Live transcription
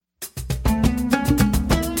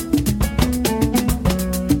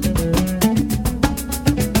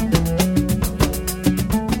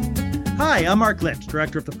I'm Mark Lynch,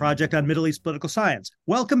 director of the Project on Middle East Political Science.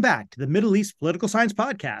 Welcome back to the Middle East Political Science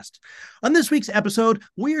Podcast. On this week's episode,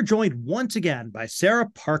 we are joined once again by Sarah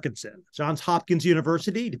Parkinson, Johns Hopkins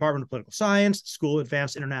University, Department of Political Science, School of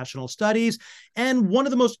Advanced International Studies, and one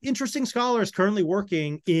of the most interesting scholars currently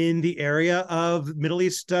working in the area of Middle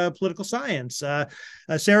East political science.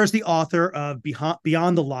 Sarah is the author of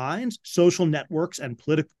Beyond the Lines, Social Networks and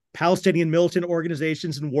Palestinian militant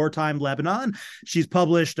organizations in wartime Lebanon. She's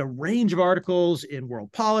published a range of articles in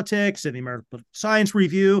World Politics and the American Political Science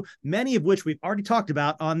Review, many of which we've already talked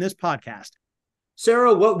about on this podcast.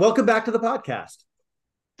 Sarah, welcome back to the podcast.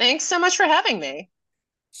 Thanks so much for having me.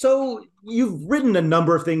 So you've written a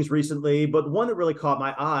number of things recently, but one that really caught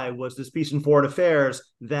my eye was this piece in Foreign Affairs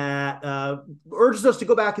that urges us to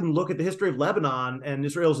go back and look at the history of Lebanon and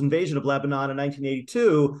Israel's invasion of Lebanon in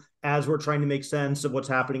 1982 as we're trying to make sense of what's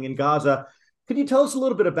happening in Gaza. Could you tell us a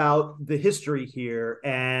little bit about the history here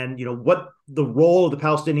and, what the role of the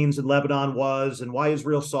Palestinians in Lebanon was and why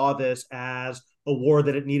Israel saw this as a war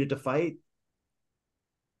that it needed to fight?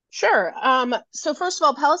 Sure. So first of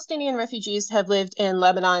all, Palestinian refugees have lived in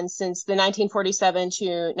Lebanon since the 1947 to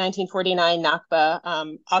 1949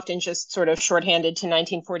 Nakba, often just sort of shorthanded to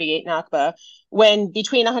 1948 Nakba, when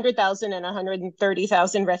between 100,000 and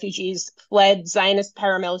 130,000 refugees fled Zionist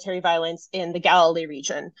paramilitary violence in the Galilee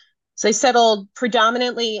region. So they settled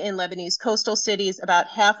predominantly in Lebanese coastal cities, about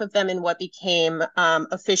half of them in what became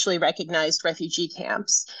officially recognized refugee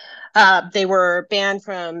camps. They were banned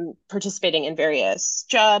from participating in various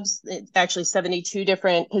jobs, actually 72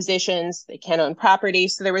 different positions. They can't own property.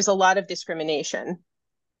 So there was a lot of discrimination.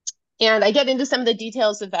 And I get into some of the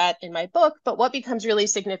details of that in my book, but what becomes really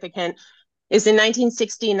significant is in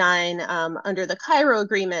 1969, under the Cairo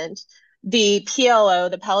Agreement, the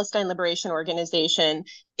PLO, the Palestine Liberation Organization,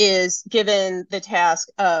 is given the task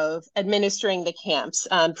of administering the camps.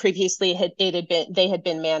 Previously, they had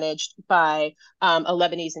been managed by a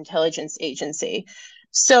Lebanese intelligence agency.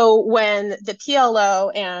 So when the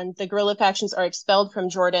PLO and the guerrilla factions are expelled from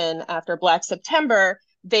Jordan after Black September,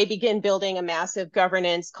 they begin building a massive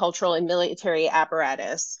governance, cultural, and military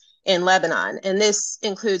apparatus in Lebanon. And this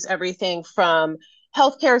includes everything from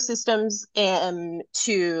healthcare systems and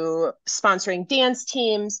to sponsoring dance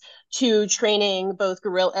teams, to training both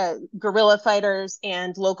guerrilla fighters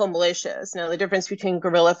and local militias. Now, the difference between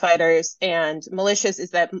guerrilla fighters and militias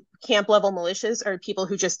is that camp level militias are people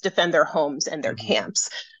who just defend their homes and their camps.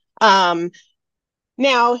 Now,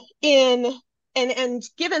 given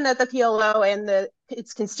that the PLO and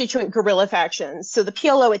its constituent guerrilla factions, so the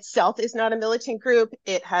PLO itself is not a militant group.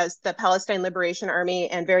 It has the Palestine Liberation Army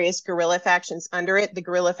and various guerrilla factions under it. The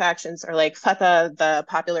guerrilla factions are like Fatah, the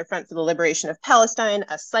Popular Front for the Liberation of Palestine,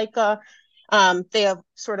 Asaika. They have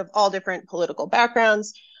sort of all different political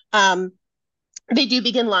backgrounds. They do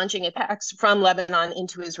begin launching attacks from Lebanon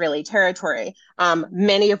into Israeli territory,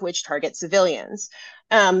 many of which target civilians.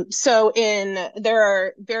 There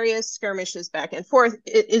are various skirmishes back and forth.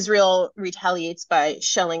 Israel retaliates by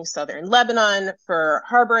shelling southern Lebanon for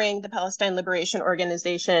harboring the Palestine Liberation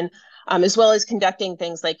Organization, as well as conducting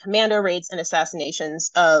things like commando raids and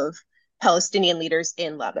assassinations of Palestinian leaders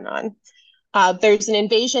in Lebanon. There's an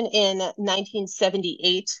invasion in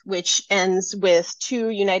 1978, which ends with 2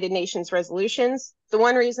 United Nations resolutions. The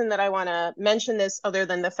one reason that I want to mention this, other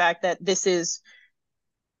than the fact that this is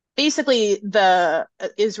basically the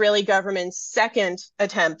Israeli government's second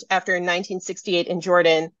attempt after 1968 in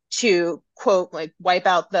Jordan to, quote, like wipe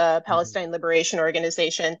out the Palestine Liberation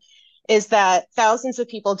Organization, is that thousands of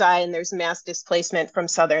people die and there's mass displacement from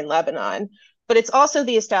southern Lebanon. But it's also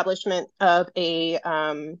the establishment of a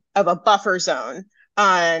buffer zone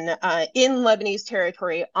in Lebanese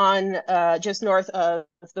territory on just north of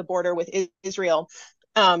the border with Israel,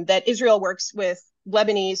 that Israel works with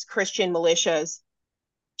Lebanese Christian militias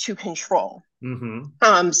to control.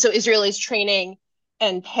 So Israel is training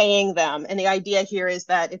and paying them. And the idea here is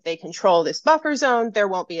that if they control this buffer zone, there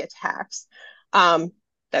won't be attacks.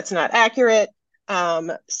 That's not accurate.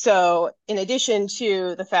 So in addition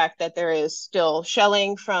to the fact that there is still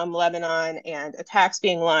shelling from Lebanon and attacks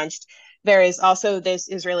being launched, there is also this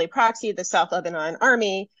Israeli proxy, the South Lebanon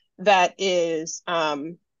Army, that is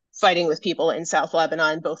fighting with people in South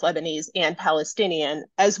Lebanon, both Lebanese and Palestinian,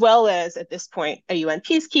 as well as, at this point, a UN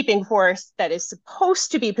peacekeeping force that is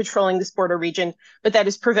supposed to be patrolling this border region, but that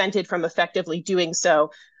is prevented from effectively doing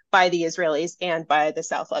so by the Israelis and by the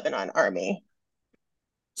South Lebanon Army.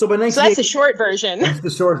 So that's the short version. That's the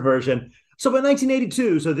short version. So by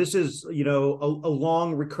 1982, so this is, a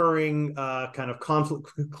long recurring kind of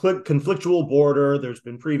conflictual border. There's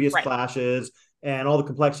been previous clashes and all the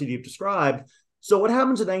complexity you've described. So what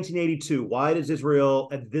happens in 1982? Why does Israel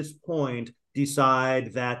at this point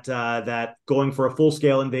decide that that going for a full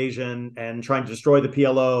scale invasion and trying to destroy the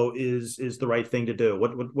PLO is the right thing to do?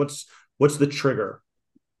 What's the trigger?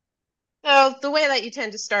 So the way that you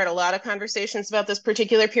tend to start a lot of conversations about this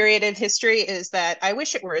particular period of history is that I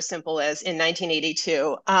wish it were as simple as in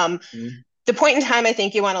 1982. The point in time I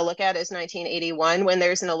think you want to look at is 1981, when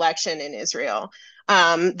there's an election in Israel.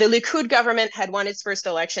 The Likud government had won its first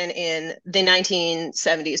election in the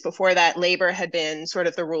 1970s. Before that, Labor had been sort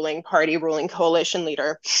of the ruling party, ruling coalition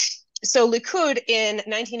leader. So Likud in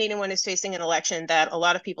 1981 is facing an election that a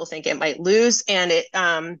lot of people think it might lose, and it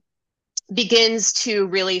begins to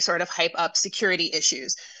really sort of hype up security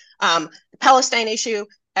issues, the Palestine issue,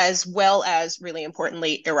 as well as, really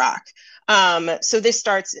importantly, Iraq. So this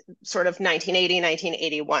starts sort of 1980,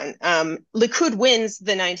 1981. Likud wins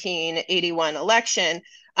the 1981 election,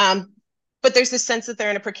 but there's this sense that they're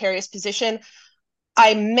in a precarious position.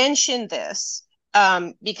 I mention this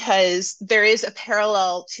because there is a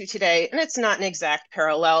parallel to today, and it's not an exact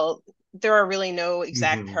parallel. There are really no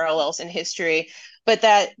exact parallels in history, but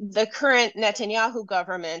that the current Netanyahu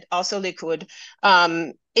government, also Likud,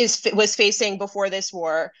 was facing before this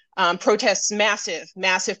war protests,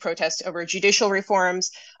 massive protests over judicial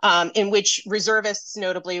reforms, in which reservists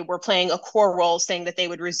notably were playing a core role, saying that they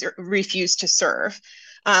would refuse to serve.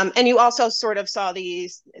 And you also sort of saw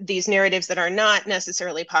these narratives that are not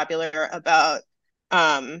necessarily popular about,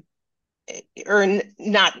 or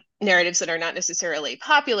not narratives that are not necessarily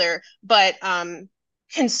popular, but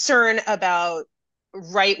concern about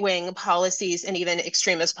right-wing policies and even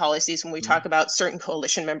extremist policies when we talk about certain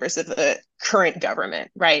coalition members of the current government,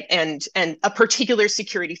 right? And a particular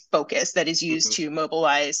security focus that is used to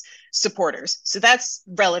mobilize supporters. So that's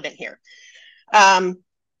relevant here.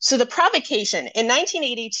 So the provocation in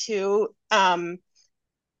 1982,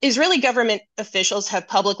 Israeli government officials have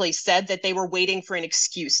publicly said that they were waiting for an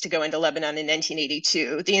excuse to go into Lebanon in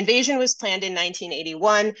 1982. The invasion was planned in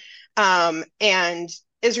 1981, and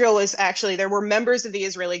Israel was actually, there were members of the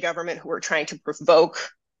Israeli government who were trying to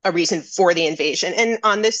provoke a reason for the invasion. And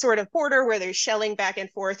on this sort of border where there's shelling back and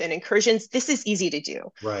forth and incursions, this is easy to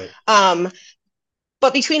do. Right.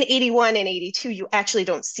 But between 81 and 82, you actually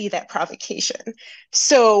don't see that provocation.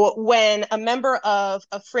 So when a member of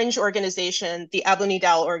a fringe organization, the Abu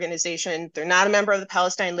Nidal organization, they're not a member of the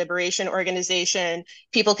Palestine Liberation Organization,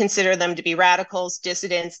 people consider them to be radicals,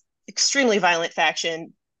 dissidents, extremely violent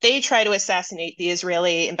faction, they try to assassinate the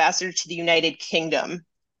Israeli ambassador to the United Kingdom.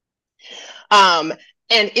 And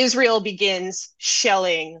Israel begins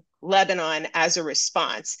shelling Lebanon as a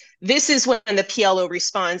response. This is when the PLO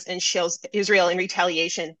responds and shells Israel in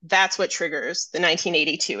retaliation. That's what triggers the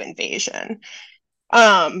 1982 invasion.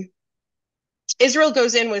 Israel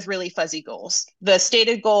goes in with really fuzzy goals. The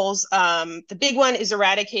stated goals, the big one is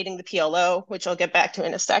eradicating the PLO, which I'll get back to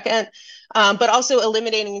in a second, but also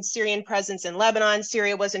eliminating Syrian presence in Lebanon.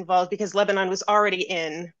 Syria was involved because Lebanon was already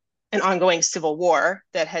in an ongoing civil war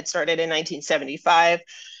that had started in 1975,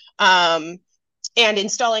 and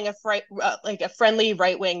installing a friendly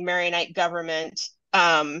right-wing Maronite government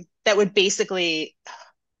that would basically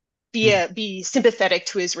be sympathetic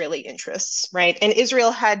to Israeli interests, right? And Israel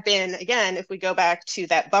had been, again, if we go back to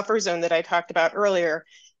that buffer zone that I talked about earlier,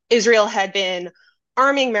 Israel had been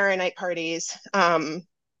arming Maronite parties,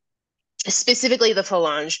 specifically the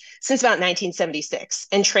Phalange, since about 1976,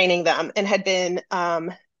 and training them, and had been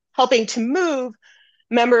helping to move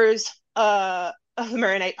members of the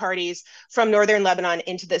Maronite parties from northern Lebanon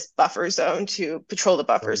into this buffer zone to patrol the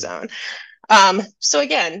buffer zone. So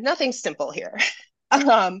again, nothing simple here.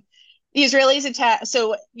 The Israelis attack.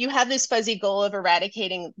 So you have this fuzzy goal of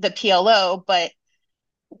eradicating the PLO, but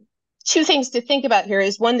two things to think about here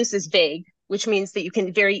is, one, this is vague, which means that you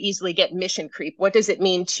can very easily get mission creep. What does it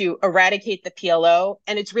mean to eradicate the PLO?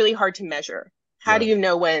 And it's really hard to measure. How do you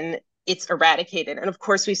know when it's eradicated? And of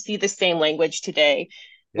course, we see the same language today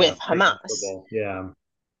with Hamas. Yeah.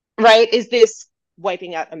 Right? Is this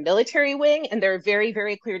wiping out a military wing? And there are very,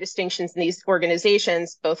 very clear distinctions in these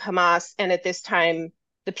organizations, both Hamas and at this time,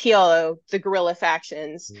 the PLO, the guerrilla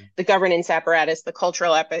factions, the governance apparatus, the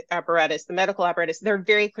cultural apparatus, the medical apparatus. There are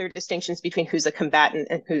very clear distinctions between who's a combatant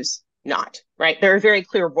and who's not, right? There are very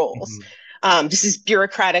clear roles. This is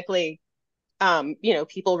bureaucratically,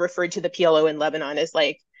 people referred to the PLO in Lebanon as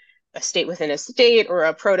like a state within a state or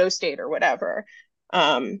a proto-state or whatever.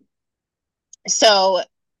 So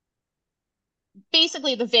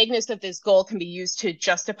basically the vagueness of this goal can be used to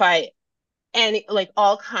justify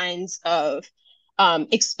all kinds of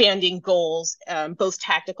expanding goals, both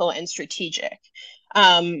tactical and strategic.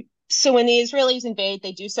 So when the Israelis invade,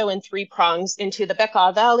 they do so in three prongs into the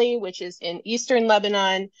Bekaa Valley, which is in eastern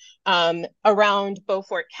Lebanon, around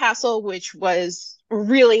Beaufort Castle, which was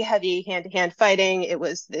really heavy hand-to-hand fighting.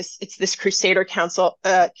 It's this Crusader castle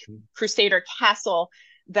that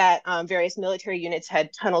various military units had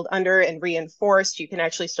tunneled under and reinforced. You can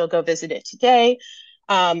actually still go visit it today.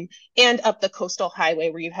 And up the coastal highway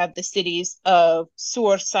where you have the cities of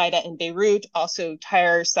Sur, Saida, and Beirut, also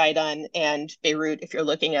Tyre, Sidon, and Beirut, if you're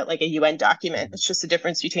looking at like a UN document. It's just the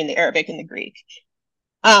difference between the Arabic and the Greek.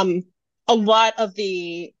 A lot of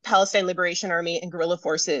the Palestine Liberation Army and guerrilla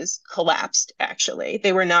forces collapsed, actually.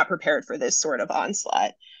 They were not prepared for this sort of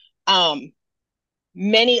onslaught.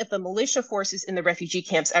 Many of the militia forces in the refugee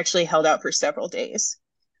camps actually held out for several days.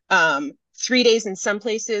 3 days in some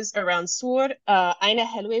places around Sur. Aina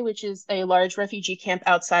Helwe, which is a large refugee camp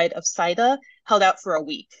outside of Saida, held out for a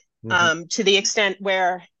week, to the extent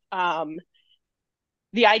where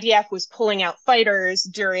the IDF was pulling out fighters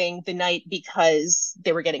during the night because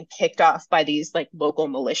they were getting picked off by these like local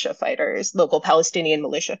Palestinian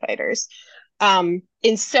militia fighters.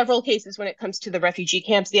 In several cases, when it comes to the refugee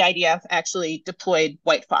camps, the IDF actually deployed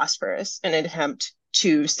white phosphorus in an attempt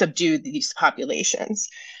to subdue these populations.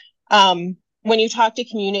 When you talk to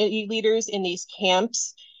community leaders in these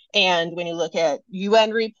camps, and when you look at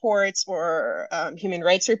UN reports or human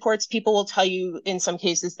rights reports, people will tell you in some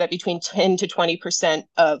cases that between 10 to 20%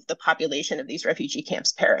 of the population of these refugee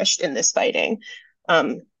camps perished in this fighting.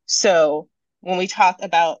 So when we talk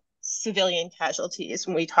about civilian casualties,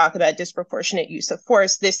 when we talk about disproportionate use of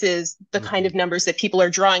force, this is the kind of numbers that people are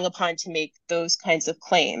drawing upon to make those kinds of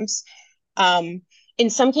claims. In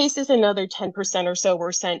some cases, another 10% or so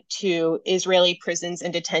were sent to Israeli prisons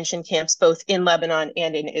and detention camps, both in Lebanon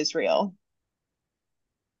and in Israel.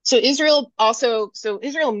 So Israel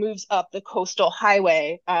moves up the coastal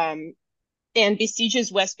highway and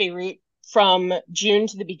besieges West Beirut from June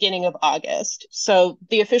to the beginning of August. So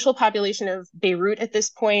the official population of Beirut at this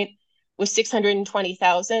point was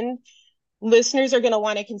 620,000. Listeners are going to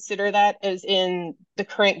want to consider that as in the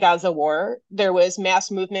current Gaza war, there was mass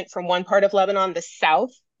movement from one part of Lebanon, the south,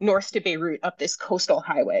 north to Beirut up this coastal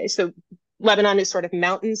highway. So Lebanon is sort of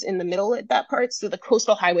mountains in the middle at that part. So the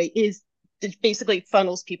coastal highway basically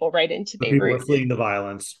funnels people right into Beirut. People are fleeing the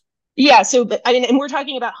violence. Yeah, and we're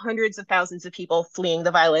talking about hundreds of thousands of people fleeing the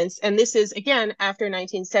violence. And this is, again, after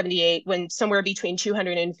 1978, when somewhere between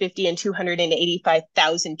 250 and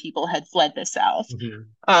 285,000 people had fled the South,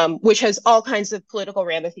 which has all kinds of political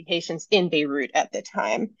ramifications in Beirut at the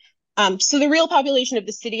time. So the real population of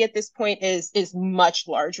the city at this point is much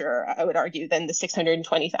larger, I would argue, than the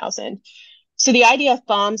 620,000. So the IDF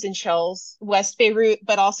bombs and shells West Beirut,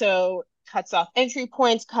 but also cuts off entry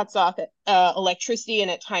points, cuts off electricity and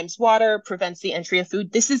at times water, prevents the entry of food.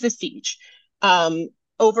 This is a siege.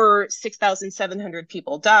 Over 6,700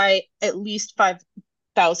 people die, at least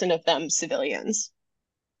 5,000 of them civilians.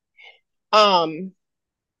 In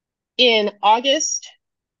August,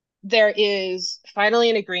 there is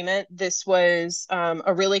finally an agreement. This was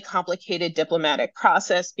a really complicated diplomatic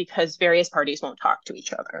process because various parties won't talk to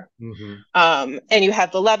each other. And you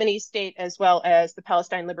have the Lebanese state as well as the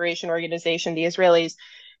Palestine Liberation Organization, the Israelis,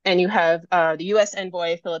 and you have the U.S.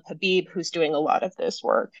 envoy, Philip Habib, who's doing a lot of this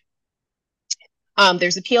work.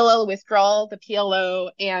 There's a PLO withdrawal. The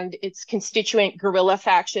PLO and its constituent guerrilla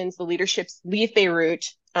factions, the leaderships leave Beirut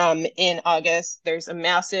in August. There's a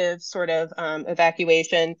massive sort of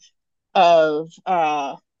evacuation of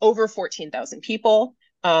over 14,000 people.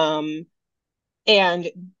 And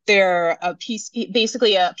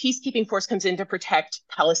basically a peacekeeping force comes in to protect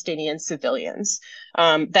Palestinian civilians.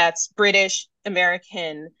 That's British,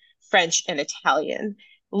 American, French, and Italian.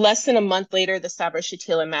 Less than a month later, the Sabra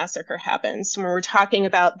Shatila massacre happens. When we're talking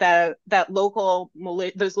about those local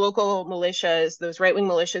militias, those right-wing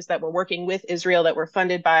militias that were working with Israel, that were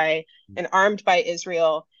funded by and armed by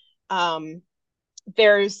Israel,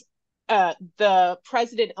 there's the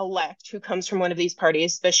president-elect who comes from one of these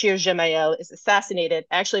parties, Bashir Gemayel, is assassinated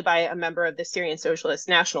actually by a member of the Syrian Socialist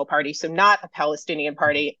National Party, so not a Palestinian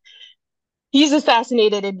party. He's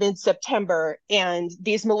assassinated in mid-September, and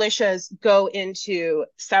these militias go into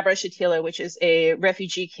Sabra Shatila, which is a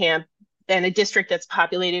refugee camp and a district that's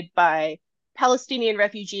populated by Palestinian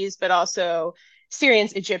refugees, but also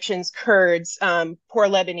Syrians, Egyptians, Kurds, poor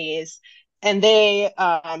Lebanese, and they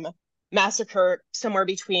massacre somewhere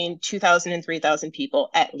between 2,000 and 3,000 people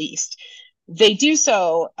at least. They do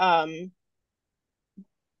so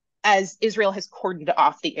as Israel has cordoned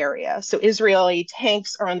off the area. So Israeli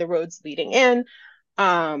tanks are on the roads leading in.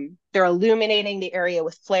 They're illuminating the area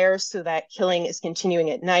with flares so that killing is continuing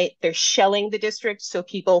at night. They're shelling the district so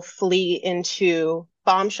people flee into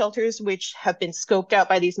bomb shelters, which have been scoped out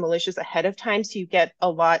by these militias ahead of time. So you get a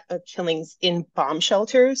lot of killings in bomb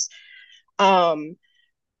shelters. And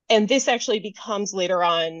this actually becomes later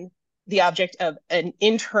on the object of an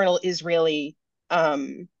internal Israeli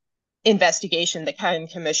investigation, the Cain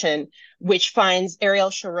Commission, which finds Ariel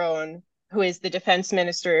Sharon, who is the defense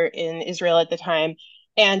minister in Israel at the time,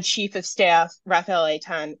 and chief of staff Raphael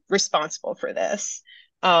Eitan responsible for this.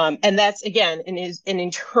 And that's, again, an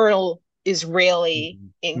internal Israeli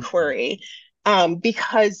inquiry,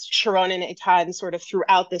 because Sharon and Eitan sort of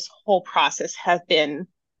throughout this whole process have been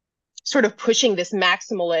sort of pushing this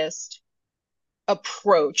maximalist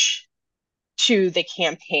approach to the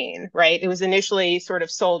campaign, right? It was initially sort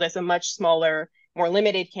of sold as a much smaller, more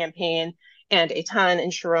limited campaign, and Eitan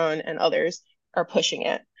and Sharon and others are pushing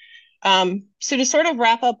it. So to sort of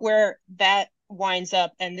wrap up where that winds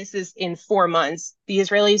up, and this is in 4 months, the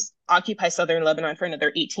Israelis occupy southern Lebanon for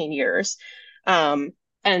another 18 years. And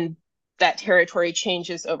that territory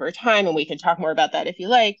changes over time, and we can talk more about that if you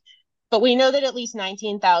like. But we know that at least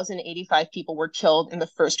 19,085 people were killed in the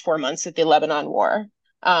first 4 months of the Lebanon War.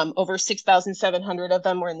 Over 6,700 of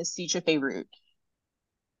them were in the siege of Beirut.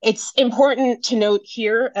 It's important to note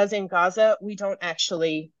here, as in Gaza, we don't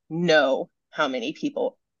actually know how many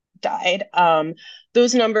people died.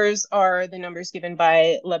 Those numbers are the numbers given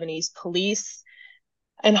by Lebanese police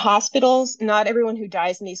and hospitals. Not everyone who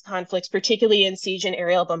dies in these conflicts, particularly in siege and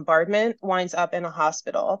aerial bombardment, winds up in a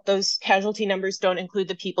hospital. Those casualty numbers don't include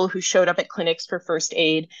the people who showed up at clinics for first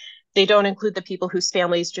aid. They don't include the people whose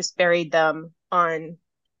families just buried them on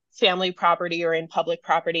family property or in public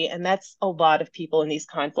property. And that's a lot of people in these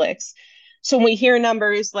conflicts. So when we hear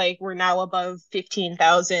numbers like we're now above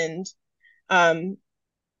 15,000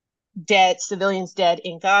 civilians dead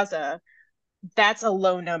in Gaza, that's a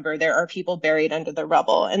low number. There are people buried under the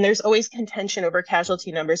rubble. And there's always contention over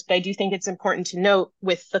casualty numbers. But I do think it's important to note,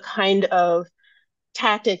 with the kind of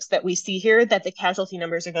tactics that we see here, that the casualty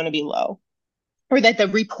numbers are going to be low, or that the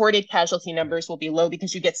reported casualty numbers will be low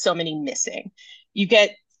because you get so many missing. You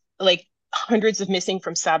get like hundreds of missing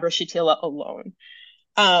from Sabra Shatila alone.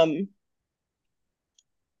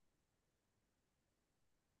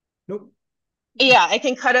 Nope. Yeah, I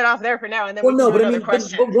can cut it off there for now, and then Well, we can no, do but I another mean,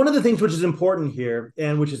 question. but one of the things which is important here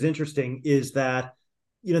and which is interesting is that,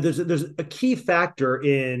 you know, there's a key factor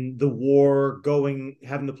in the war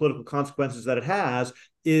having the political consequences that it has,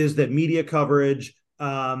 is that media coverage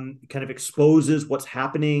kind of exposes what's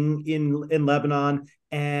happening in Lebanon,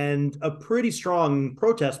 and a pretty strong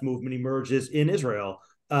protest movement emerges in Israel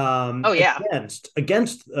Oh yeah,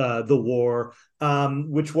 against the war,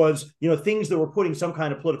 which was, you know, things that were putting some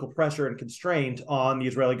kind of political pressure and constraint on the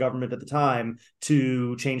Israeli government at the time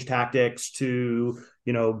to change tactics, to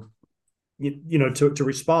to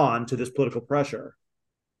respond to this political pressure.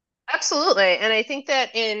 absolutely. And I think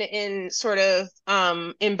that in sort of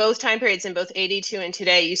in both time periods, in both 82 and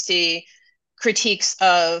today, you see critiques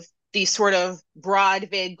of these sort of broad,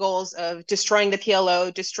 vague goals of destroying the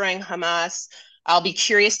PLO, destroying Hamas. I'll be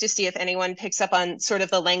curious to see if anyone picks up on sort of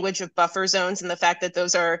the language of buffer zones and the fact that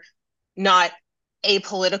those are not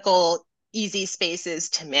apolitical, easy spaces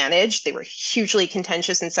to manage. They were hugely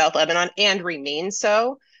contentious in South Lebanon and remain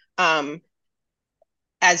so.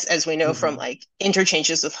 As we know from like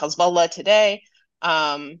interchanges with Hezbollah today.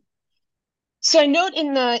 So I note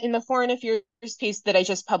in the Foreign Affairs piece that I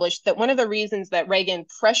just published that one of the reasons that Reagan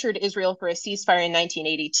pressured Israel for a ceasefire in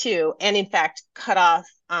 1982, and in fact cut off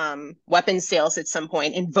weapons sales at some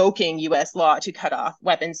point, invoking U.S. law to cut off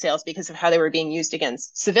weapons sales because of how they were being used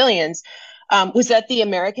against civilians, was that the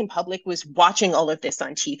American public was watching all of this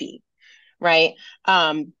on TV, right?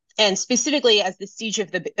 And specifically as the siege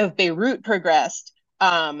of Beirut progressed,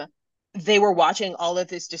 they were watching all of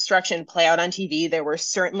this destruction play out on TV. There were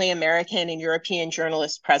certainly American and European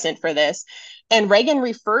journalists present for this. And Reagan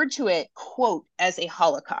referred to it, quote, as a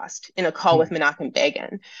Holocaust in a call with Menachem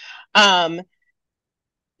Begin.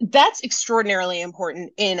 That's extraordinarily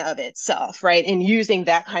important in of itself, right? In using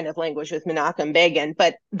that kind of language with Menachem Begin.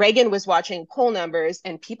 But Reagan was watching poll numbers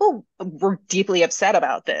and people were deeply upset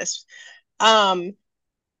about this.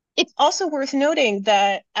 It's also worth noting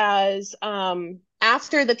that as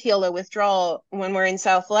after the PLO withdrawal, when we're in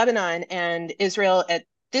South Lebanon and Israel at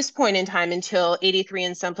this point in time until 83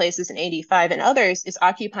 in some places and 85 in others is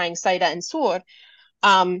occupying Saida and Sur,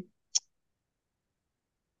 tens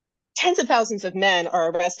of thousands of men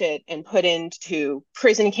are arrested and put into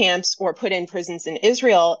prison camps or put in prisons in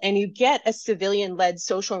Israel. And you get a civilian-led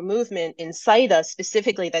social movement in Saida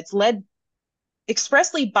specifically that's led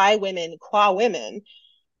expressly by women, qua women,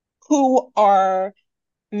 who are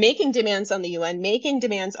making demands on the UN, making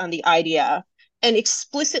demands on the IDF, and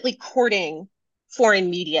explicitly courting foreign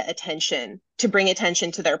media attention to bring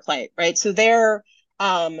attention to their plight, right? So they're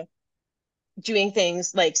doing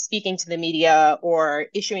things like speaking to the media or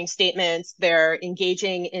issuing statements. They're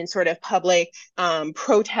engaging in sort of public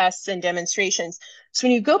protests and demonstrations. So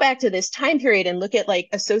when you go back to this time period and look at like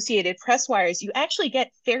Associated Press wires, you actually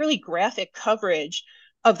get fairly graphic coverage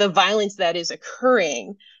of the violence that is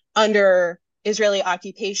occurring under Israeli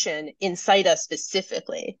occupation in Saida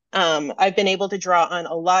specifically. I've been able to draw on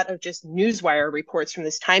a lot of just newswire reports from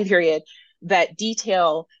this time period that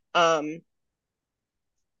detail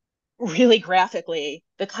really graphically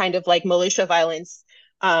the kind of like militia violence.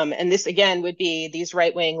 And this again would be these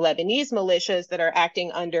right-wing Lebanese militias that are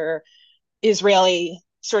acting under Israeli,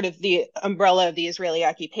 sort of the umbrella of the Israeli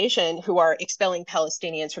occupation, who are expelling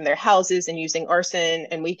Palestinians from their houses and using arson.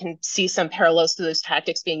 And we can see some parallels to those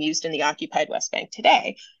tactics being used in the occupied West Bank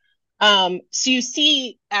today. So you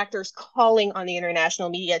see actors calling on the international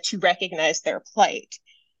media to recognize their plight,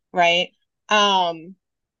 right?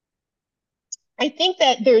 I think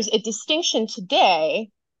that there's a distinction today,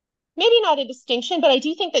 maybe not a distinction, but I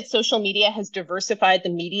do think that social media has diversified the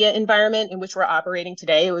media environment in which we're operating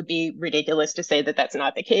today. It would be ridiculous to say that that's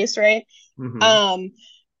not the case, right? Mm-hmm.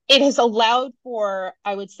 It has allowed for,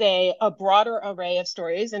 I would say, a broader array of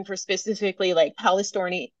stories, and for specifically like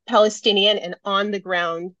Palestinian and on the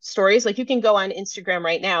ground stories. Like you can go on Instagram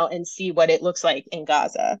right now and see what it looks like in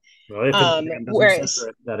Gaza. Well, if Instagram doesn't censor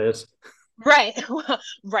it, that is. Right,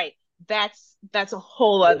 right. That's a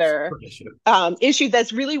whole other issue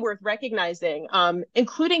that's really worth recognizing,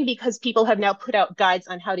 including because people have now put out guides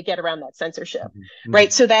on how to get around that censorship, mm-hmm.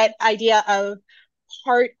 right? So that idea of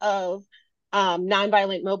part of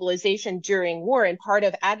nonviolent mobilization during war and part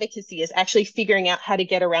of advocacy is actually figuring out how to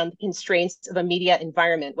get around the constraints of a media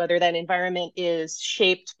environment, whether that environment is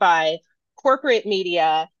shaped by corporate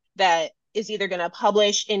media that is either going to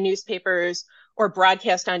publish in newspapers or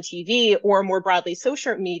broadcast on TV, or more broadly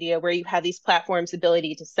social media, where you have these platforms'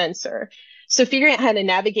 ability to censor. So figuring out how to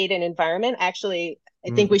navigate an environment, actually,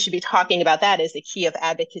 I think we should be talking about that as the key of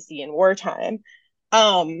advocacy in wartime.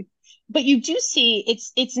 But you do see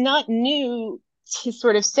it's not new to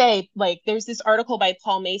sort of say, like, there's this article by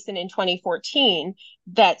Paul Mason in 2014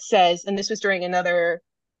 that says, and this was during another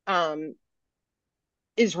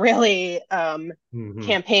Israeli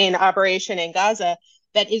campaign operation in Gaza,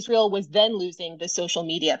 that Israel was then losing the social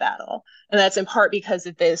media battle. And that's in part because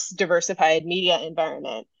of this diversified media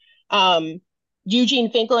environment.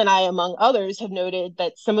 Eugene Finkel and I, among others, have noted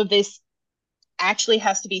that some of this actually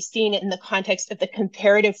has to be seen in the context of the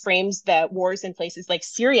comparative frames that wars in places like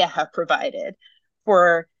Syria have provided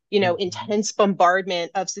for, intense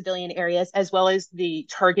bombardment of civilian areas, as well as the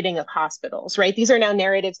targeting of hospitals, right? These are now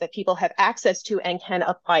narratives that people have access to and can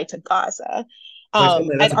apply to Gaza.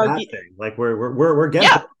 That's a bad thing. Like we're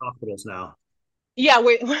against hospitals now. Yeah,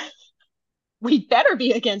 we better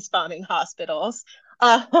be against bombing hospitals.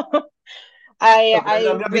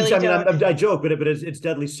 I joke, but it's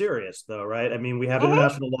deadly serious, though, right? I mean, we have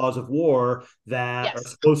international laws of war that are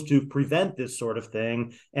supposed to prevent this sort of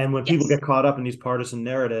thing, and when people get caught up in these partisan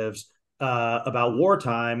narratives about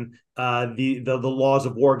wartime, the laws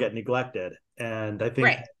of war get neglected. And I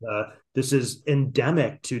think this is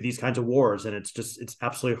endemic to these kinds of wars, and it's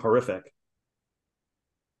absolutely horrific.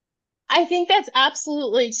 I think that's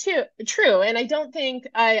absolutely true. And I don't think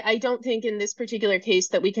in this particular case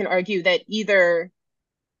that we can argue that either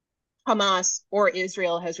Hamas or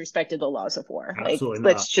Israel has respected the laws of war. Absolutely not.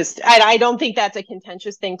 Let's just, I don't think that's a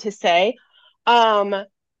contentious thing to say. I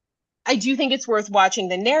do think it's worth watching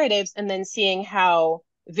the narratives and then seeing how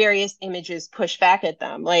various images push back at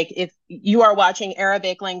them. Like if you are watching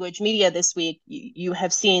Arabic language media this week, you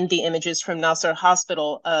have seen the images from Nasser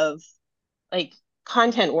Hospital of, like,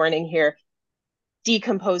 content warning here,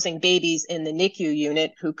 decomposing babies in the NICU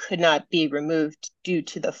unit who could not be removed due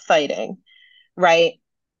to the fighting, right?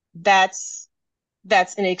 That's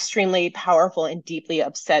an extremely powerful and deeply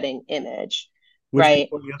upsetting image, which right?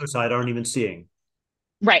 people on the other side aren't even seeing.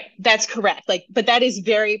 Right, that's correct. But that is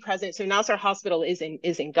very present. So Nasser Hospital is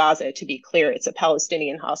in Gaza, to be clear. It's a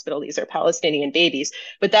Palestinian hospital. These are Palestinian babies.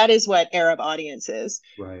 But that is what Arab audiences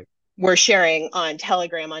were sharing on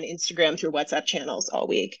Telegram, on Instagram, through WhatsApp channels all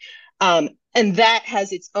week. And that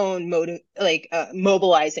has its own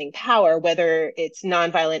mobilizing power, whether it's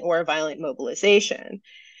nonviolent or violent mobilization,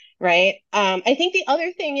 right? I think the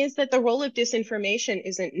other thing is that the role of disinformation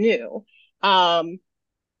isn't new.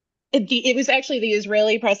 it was actually the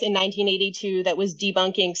Israeli press in 1982 that was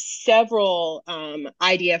debunking several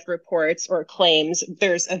IDF reports or claims.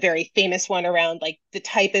 There's a very famous one around like the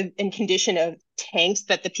type of and condition of tanks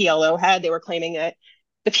that the PLO had. They were claiming that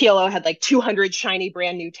the PLO had like 200 shiny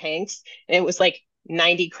brand new tanks, and it was like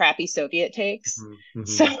 90 crappy Soviet tanks. Mm-hmm.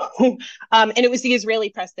 So, and it was the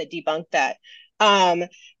Israeli press that debunked that.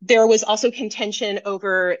 There was also contention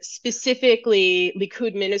over specifically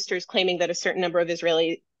Likud ministers claiming that a certain number of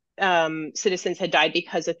Israeli citizens had died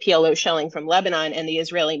because of PLO shelling from Lebanon, and the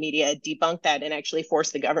Israeli media debunked that and actually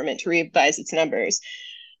forced the government to revise its numbers.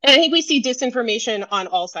 And I think we see disinformation on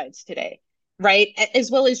all sides today, right?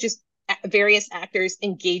 As well as just various actors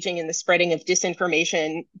engaging in the spreading of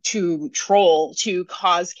disinformation to troll, to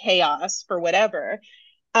cause chaos for whatever.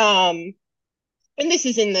 And this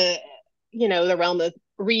is in the, the realm of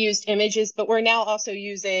reused images, but we're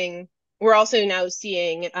also now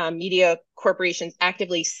seeing media corporations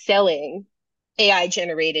actively selling AI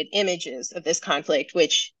generated images of this conflict,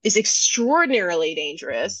 which is extraordinarily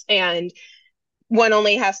dangerous. And one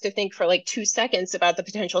only has to think for like 2 seconds about the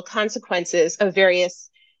potential consequences of various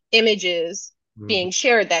images being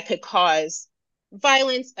shared that could cause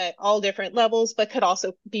violence at all different levels, but could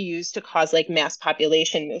also be used to cause like mass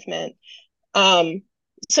population movement.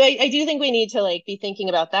 So I do think we need to like be thinking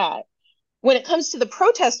about that. When it comes to the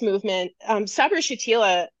protest movement, Sabra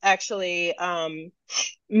Shatila actually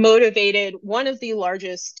motivated one of the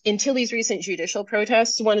largest, until these recent judicial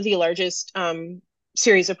protests, one of the largest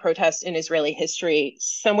series of protests in Israeli history.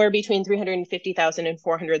 Somewhere between 350,000 and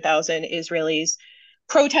 400,000 Israelis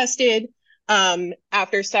protested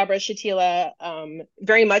after Sabra Shatila,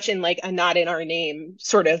 very much in like a not in our name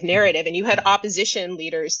sort of narrative. And you had opposition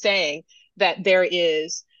leaders saying that there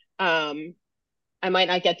is, I might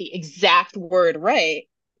not get the exact word right,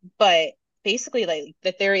 but basically like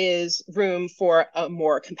that there is room for a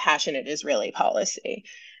more compassionate Israeli policy.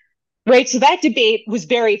 Right. So that debate was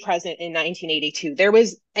very present in 1982. There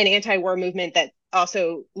was an anti-war movement that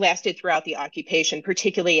also lasted throughout the occupation,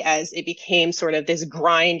 particularly as it became sort of this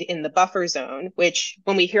grind in the buffer zone, which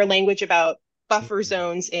when we hear language about buffer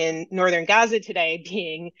zones in northern Gaza today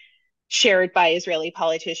being shared by Israeli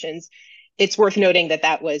politicians, it's worth noting that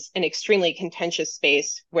that was an extremely contentious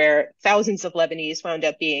space where thousands of Lebanese wound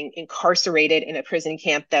up being incarcerated in a prison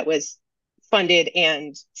camp that was funded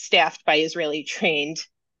and staffed by Israeli trained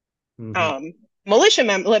Lebanese militia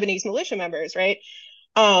members, right?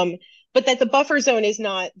 But that the buffer zone is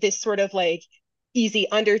not this sort of like easy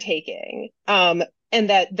undertaking, and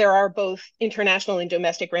that there are both international and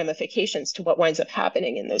domestic ramifications to what winds up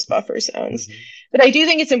happening in those buffer zones. But I do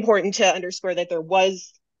think it's important to underscore that there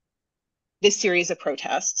was this series of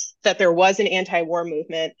protests, that there was an anti-war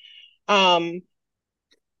movement. Under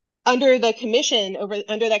that commission of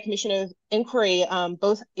inquiry,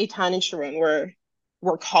 both Eitan and Sharon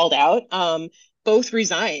were called out. Both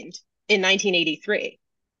resigned in 1983,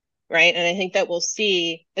 right? And I think that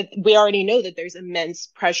we already know that there's immense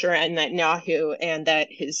pressure on Netanyahu and that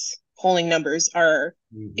his polling numbers are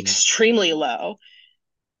extremely low.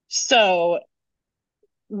 So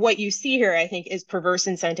what you see here, I think, is perverse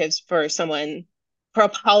incentives for a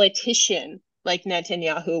politician like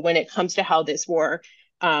Netanyahu when it comes to how this war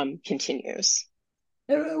continues.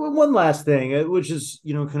 And one last thing, which is,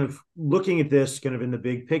 kind of looking at this kind of in the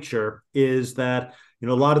big picture, is that, a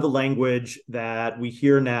lot of the language that we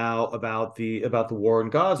hear now about the war in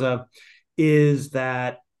Gaza is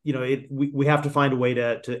that, we have to find a way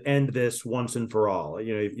to end this once and for all.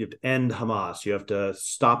 You have to end Hamas. You have to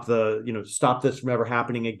stop this from ever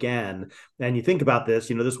happening again. And you think about this,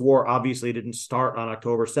 this war obviously didn't start on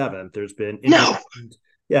October 7th. There's been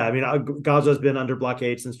Yeah, I mean, Gaza's been under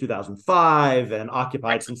blockade since 2005 and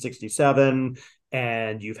occupied since 1967.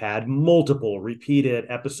 And you've had multiple repeated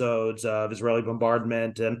episodes of Israeli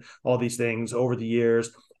bombardment and all these things over the years.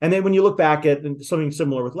 And then when you look back at something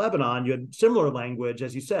similar with Lebanon, you had similar language,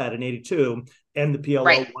 as you said, in 82, end the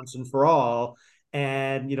PLO once and for all.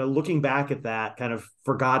 And, looking back at that kind of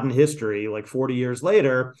forgotten history, like 40 years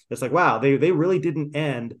later, it's like, wow, they really didn't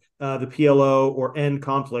end the PLO or end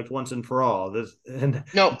conflict once and for all. Kind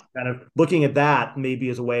of looking at that maybe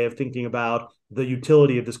as a way of thinking about the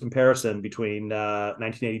utility of this comparison between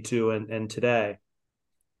 1982 and today.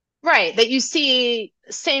 Right, that you see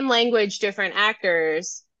same language, different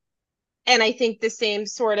actors. And I think the same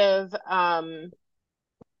sort of,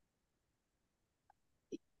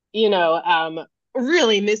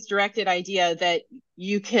 really misdirected idea that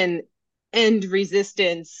you can end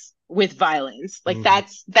resistance with violence. Like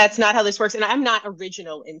that's not how this works. And I'm not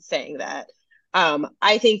original in saying that.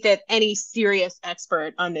 I think that any serious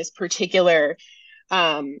expert on this particular,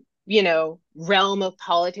 realm of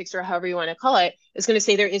politics, or however you want to call it, is going to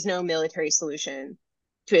say there is no military solution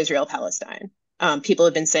to Israel-Palestine. People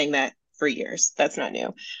have been saying that for years. That's not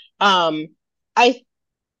new. I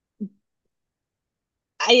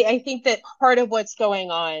I think that part of what's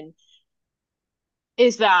going on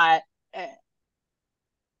is that,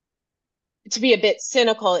 to be a bit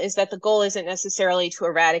cynical, is that the goal isn't necessarily to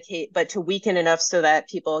eradicate, but to weaken enough so that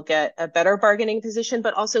people get a better bargaining position.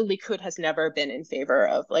 But also, Likud has never been in favor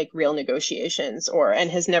of like real negotiations,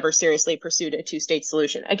 and has never seriously pursued a two-state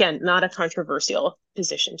solution. Again, not a controversial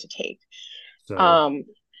position to take. So,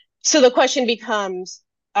 so the question becomes,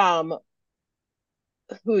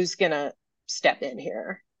 who's gonna step in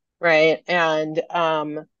here, right? And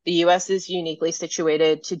the U.S. is uniquely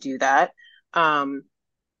situated to do that. Biden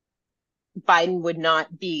would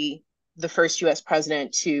not be the first U.S.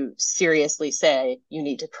 president to seriously say, you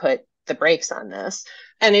need to put the brakes on this.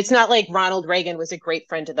 And it's not like Ronald Reagan was a great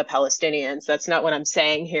friend to the Palestinians. That's not what I'm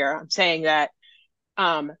saying here. I'm saying that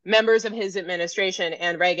members of his administration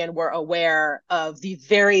and Reagan were aware of the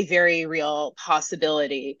very, very real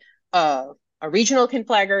possibility of a regional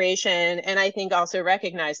conflagration, and I think also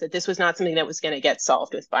recognized that this was not something that was going to get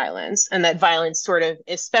solved with violence, and that violence sort of,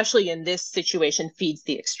 especially in this situation, feeds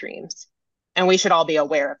the extremes. And we should all be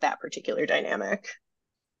aware of that particular dynamic.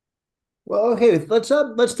 Well, okay,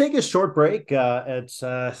 let's take a short break. It's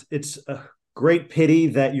a great pity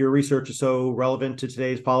that your research is so relevant to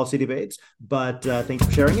today's policy debates, but thanks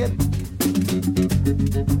for sharing it.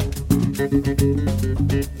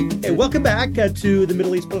 Hey, welcome back to the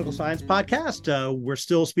Middle East Political Science Podcast. We're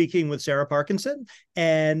still speaking with Sarah Parkinson,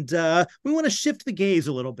 and we want to shift the gaze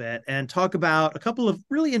a little bit and talk about a couple of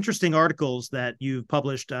really interesting articles that you've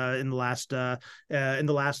published in the last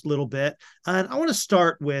little bit. And I want to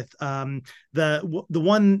start with the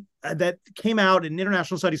one that came out in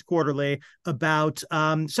International Studies Quarterly about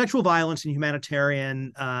sexual violence in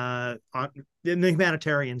humanitarian in the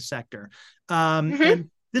humanitarian sector.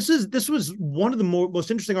 And this was one of the most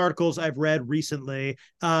interesting articles I've read recently.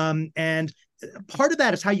 And part of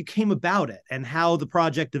that is how you came about it and how the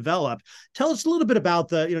project developed. Tell us a little bit about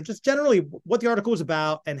just generally what the article was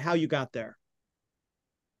about and how you got there.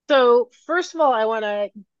 So first of all, I want to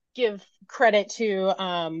give credit to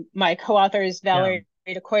my co-authors, Valerie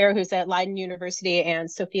DeCoyer, who's at Leiden University, and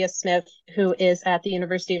Sophia Smith, who is at the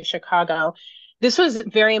University of Chicago. This was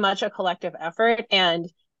very much a collective effort, and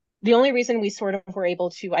the only reason we sort of were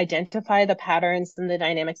able to identify the patterns and the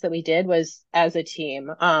dynamics that we did was as a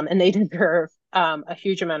team, and they deserve a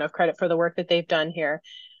huge amount of credit for the work that they've done here.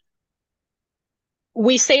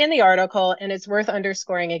 We say in the article, and it's worth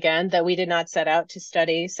underscoring again, that we did not set out to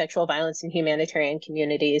study sexual violence in humanitarian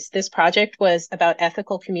communities. This project was about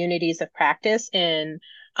ethical communities of practice in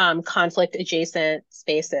conflict-adjacent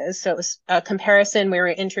spaces. So it was a comparison. We were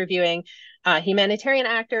interviewing humanitarian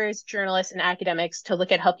actors, journalists, and academics to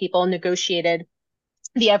look at how people negotiated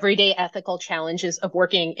the everyday ethical challenges of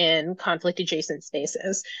working in conflict-adjacent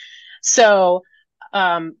spaces. So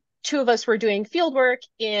two of us were doing field work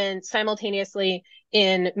simultaneously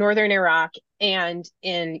in northern Iraq and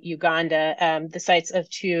in Uganda, the sites of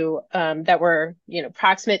two that were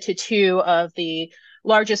proximate to two of the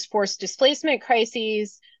largest forced displacement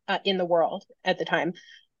crises in the world at the time.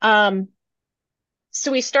 So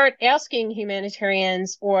we start asking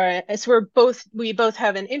humanitarians, we both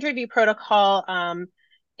have an interview protocol,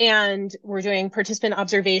 and we're doing participant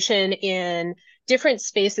observation in different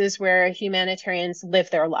spaces where humanitarians live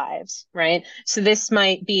their lives, right? So this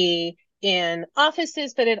might be in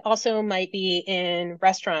offices, but it also might be in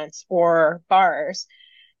restaurants or bars.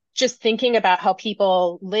 Just thinking about how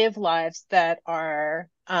people live lives that are,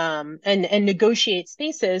 and negotiate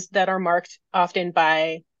spaces that are marked often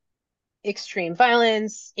by extreme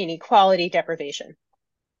violence, inequality, deprivation.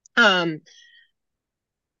 And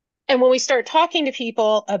when we start talking to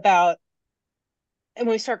people and when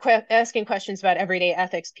we start asking questions about everyday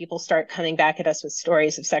ethics, people start coming back at us with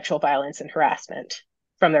stories of sexual violence and harassment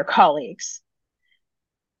from their colleagues.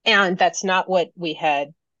 And that's not what we had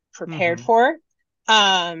prepared for.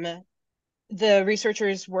 The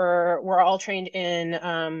researchers were all trained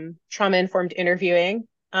in trauma-informed interviewing.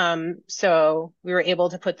 So we were able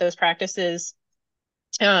to put those practices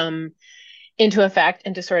into effect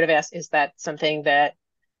and to sort of ask, is that something that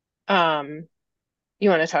you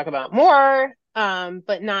want to talk about more?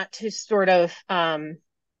 But not to sort of not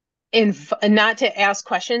to ask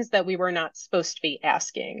questions that we were not supposed to be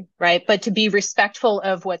asking, right? But to be respectful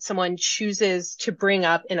of what someone chooses to bring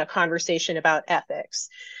up in a conversation about ethics,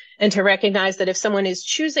 and to recognize that if someone is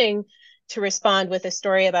choosing to respond with a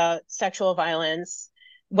story about sexual violence,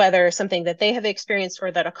 whether something that they have experienced or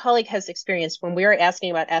that a colleague has experienced, when we're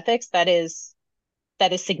asking about ethics, that is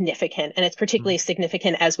significant. And it's particularly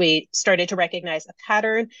significant as we started to recognize a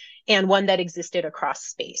pattern and one that existed across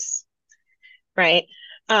space, right?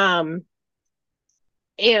 And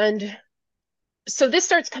so this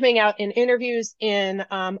starts coming out in interviews, in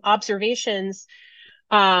observations.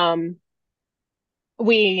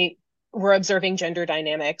 We were observing gender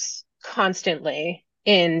dynamics constantly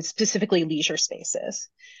in specifically leisure spaces,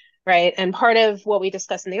 right? And part of what we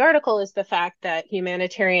discuss in the article is the fact that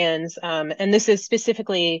humanitarians, and this is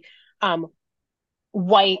specifically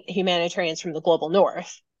white humanitarians from the global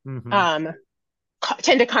north,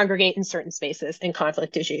 tend to congregate in certain spaces, in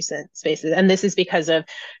conflict adjacent spaces. And this is because of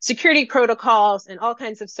security protocols and all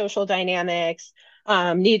kinds of social dynamics,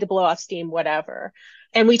 need to blow off steam, whatever.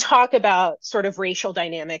 And we talk about sort of racial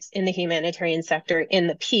dynamics in the humanitarian sector in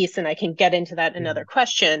the piece, and I can get into that in another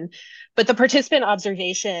question. But the participant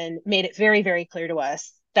observation made it very, very clear to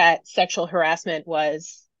us that sexual harassment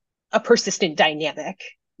was a persistent dynamic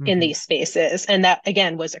in these spaces. And that,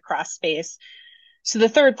 again, was across space. So the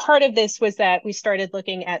third part of this was that we started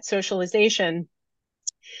looking at socialization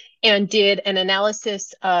and did an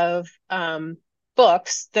analysis of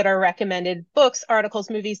books that are recommended, books, articles,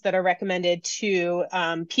 movies that are recommended to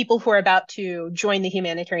people who are about to join the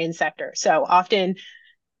humanitarian sector. So often,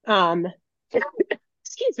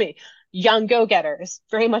 excuse me, young go-getters,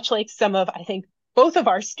 very much like some of, I think, both of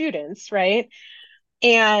our students, right?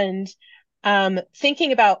 And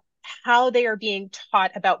thinking about how they are being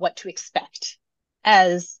taught about what to expect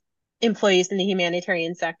as employees in the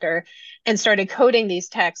humanitarian sector, and started coding these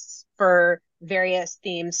texts for various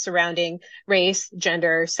themes surrounding race,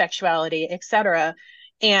 gender, sexuality, etc.,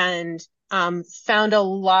 and found a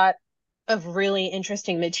lot of really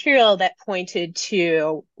interesting material that pointed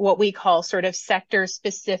to what we call sort of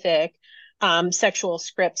sector-specific sexual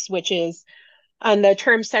scripts, which is, and the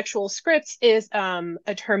term sexual scripts is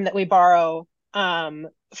a term that we borrow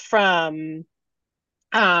from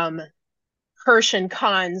Hirsch and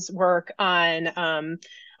Kahn's work on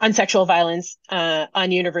sexual violence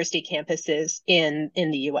on university campuses in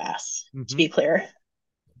the US, to be clear.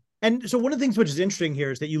 And so one of the things which is interesting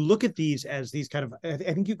here is that you look at these as these kind of,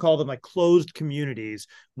 I think you call them like closed communities,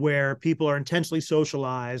 where people are intensely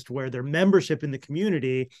socialized, where their membership in the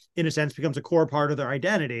community, in a sense, becomes a core part of their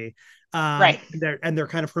identity. Right. And they're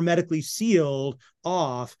kind of hermetically sealed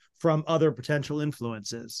off from other potential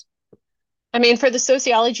influences. I mean, for the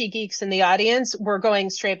sociology geeks in the audience, we're going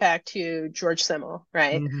straight back to George Simmel,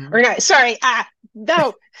 right? Or not, sorry,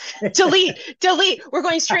 no, delete. We're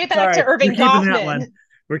going straight back to Irving Goffman.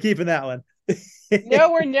 We're keeping that one.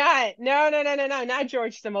 No, we're not. No, not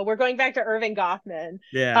George Simmel. We're going back to Irving Goffman.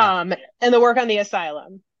 Yeah. And the work on the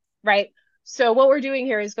asylum, right? So what we're doing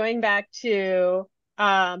here is going back to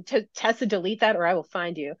Tessa, delete that or I will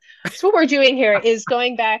find you. So what we're doing here is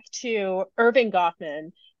going back to Irving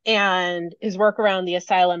Goffman and his work around the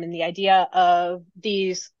asylum, and the idea of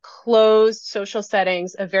these closed social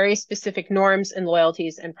settings of very specific norms and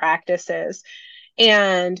loyalties and practices.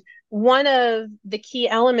 And one of the key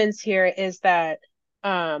elements here is that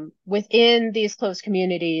within these closed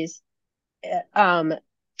communities,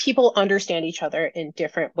 people understand each other in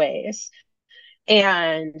different ways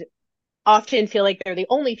and often feel like they're the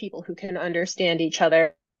only people who can understand each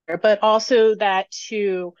other, but also that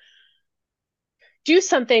to do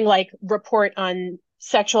something like report on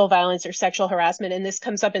sexual violence or sexual harassment, and this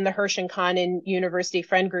comes up in the Hirsch and Kahn and university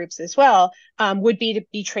friend groups as well, would be to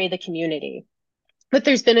betray the community. But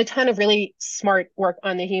there's been a ton of really smart work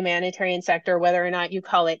on the humanitarian sector, whether or not you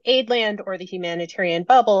call it Aidland or the humanitarian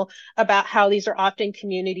bubble, about how these are often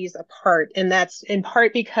communities apart. And that's in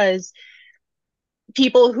part because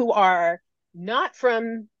people who are not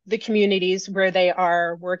from the communities where they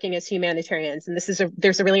are working as humanitarians, and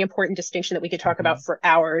there's a really important distinction that we could talk about for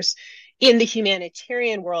hours in the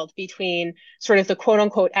humanitarian world between sort of the quote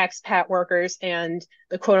unquote expat workers and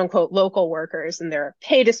the quote unquote local workers, and there are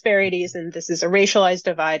pay disparities, and this is a racialized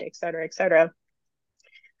divide, et cetera, et cetera.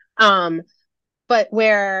 But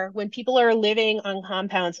when people are living on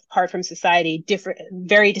compounds apart from society,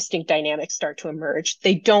 very distinct dynamics start to emerge.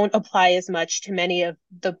 They don't apply as much to many of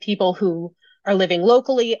the people who are living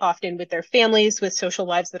locally, often with their families, with social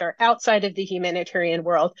lives that are outside of the humanitarian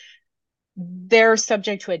world. They're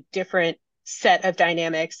subject to a different set of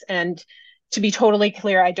dynamics. And to be totally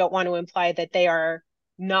clear, I don't want to imply that they are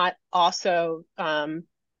not also,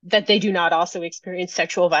 that they do not also experience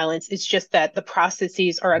sexual violence. It's just that the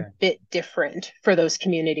processes are a bit different for those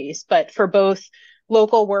communities. But for both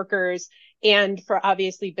local workers and for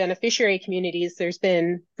obviously beneficiary communities, there's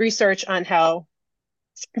been research on how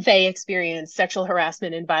they experience sexual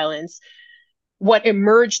harassment and violence, what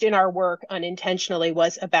emerged in our work unintentionally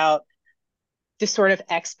was about the sort of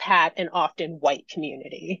expat and often white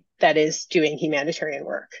community that is doing humanitarian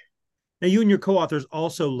work. Now, you and your co-authors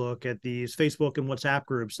also look at these Facebook and WhatsApp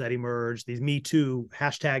groups that emerge, these Me Too,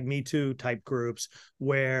 hashtag Me Too type groups,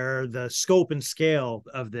 where the scope and scale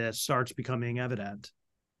of this starts becoming evident.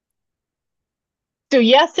 So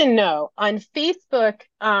yes and no. On Facebook,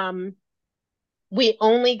 we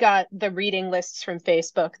only got the reading lists from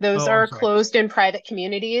Facebook. Those are closed and private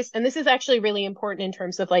communities. And this is actually really important in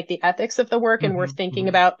terms of like the ethics of the work. And we're thinking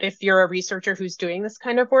about if you're a researcher who's doing this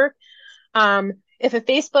kind of work. If a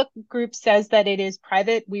Facebook group says that it is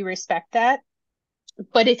private, we respect that.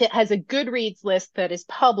 But if it has a Goodreads list that is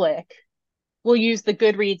public, we'll use the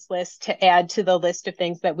Goodreads list to add to the list of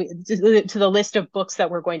things that to the list of books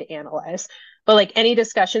that we're going to analyze. But like any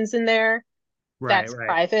discussions in there, that's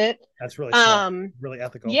private. That's really smart, really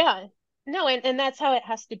ethical. Yeah. No, and that's how it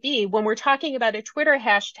has to be. When we're talking about a Twitter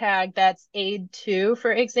hashtag that's aid2,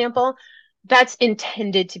 for example, that's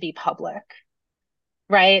intended to be public.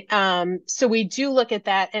 Right. So we do look at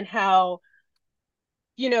that and how,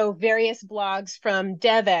 various blogs from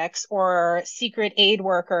DevX or Secret Aid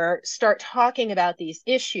Worker start talking about these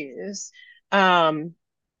issues. And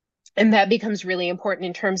that becomes really important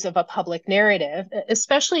in terms of a public narrative,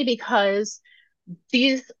 especially because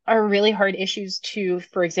these are really hard issues to,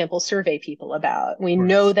 for example, survey people about. We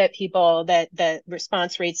know that that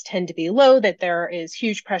response rates tend to be low, that there is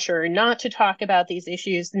huge pressure not to talk about these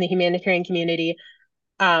issues in the humanitarian community.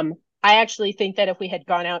 I actually think that if we had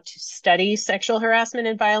gone out to study sexual harassment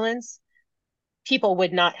and violence, people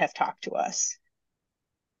would not have talked to us.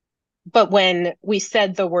 But when we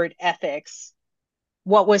said the word ethics,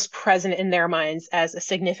 what was present in their minds as a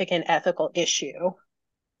significant ethical issue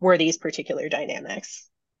were these particular dynamics.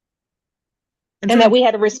 And that we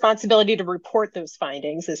had a responsibility to report those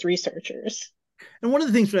findings as researchers. And one of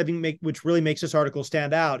the things that I think which really makes this article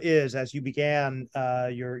stand out is, as you began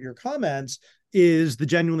your comments, is the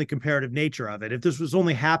genuinely comparative nature of it. If this was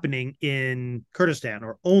only happening in Kurdistan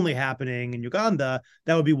or only happening in Uganda,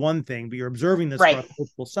 that would be one thing. But you're observing this across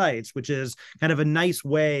multiple sites, which is kind of a nice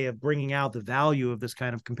way of bringing out the value of this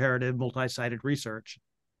kind of comparative, multi-sited research.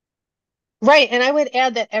 Right. And I would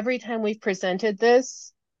add that every time we've presented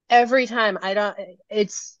this,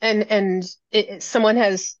 someone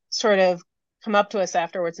has sort of come up to us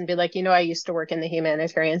afterwards and be like, I used to work in the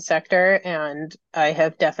humanitarian sector and I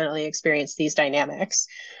have definitely experienced these dynamics.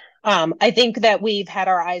 I think that we've had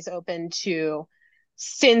our eyes open to,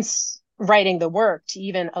 since writing the work, to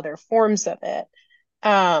even other forms of it.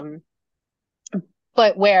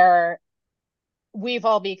 But where we've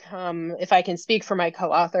all become, if I can speak for my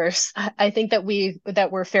co-authors, I think that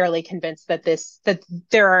we're fairly convinced that these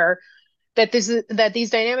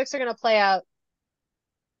dynamics are going to play out,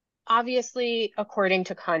 obviously according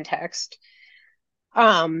to context,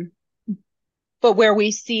 but where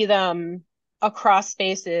we see them across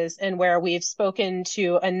spaces and where we've spoken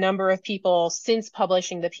to a number of people since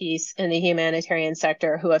publishing the piece in the humanitarian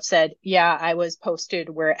sector who have said, yeah, I was posted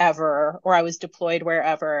wherever, or I was deployed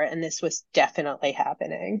wherever, and this was definitely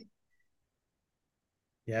happening.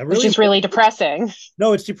 Yeah, really, which is really depressing.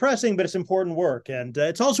 No, it's depressing, but it's important work. And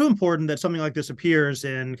it's also important that something like this appears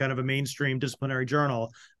in kind of a mainstream disciplinary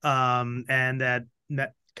journal, and that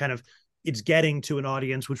kind of it's getting to an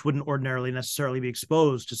audience which wouldn't ordinarily necessarily be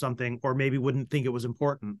exposed to something, or maybe wouldn't think it was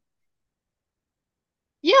important.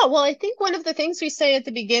 Yeah, well, I think one of the things we say at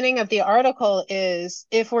the beginning of the article is,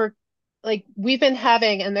 if we're we've been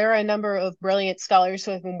having, and there are a number of brilliant scholars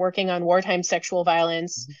who have been working on wartime sexual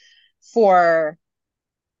violence for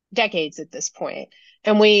decades at this point,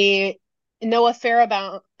 and we know a fair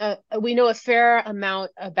amount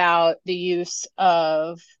about the use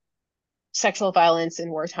of sexual violence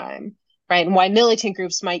in wartime, right? And why militant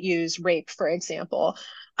groups might use rape, for example.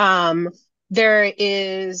 There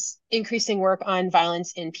is increasing work on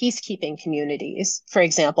violence in peacekeeping communities, for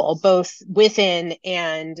example, both within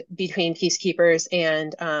and between peacekeepers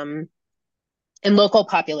and local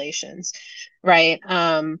populations, right?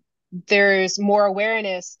 There's more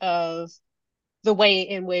awareness of the way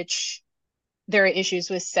in which there are issues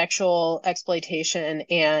with sexual exploitation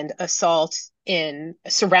and assault in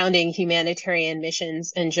surrounding humanitarian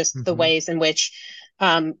missions, and just the ways in which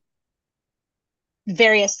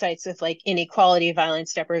various sites of inequality,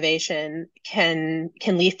 violence, deprivation can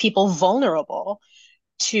leave people vulnerable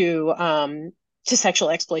to sexual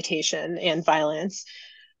exploitation and violence.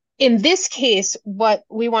 In this case, what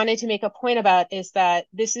we wanted to make a point about is that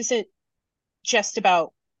this isn't just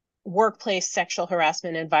about workplace sexual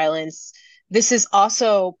harassment and violence this is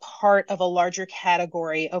also part of a larger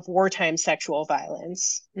category of wartime sexual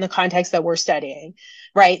violence in the context that we're studying,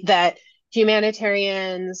 right? That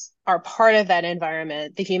humanitarians are part of that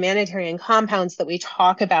environment. The humanitarian compounds that we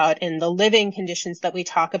talk about and the living conditions that we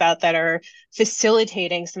talk about that are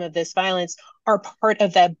facilitating some of this violence are part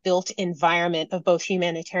of that built environment of both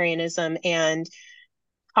humanitarianism and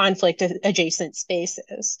conflict adjacent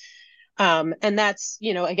spaces. And that's,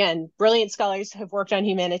 again, brilliant scholars have worked on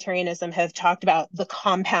humanitarianism, have talked about the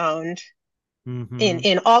compound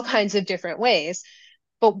in all kinds of different ways.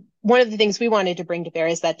 But one of the things we wanted to bring to bear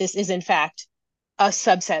is that this is, in fact, a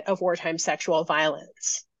subset of wartime sexual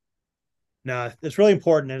violence. No, it's really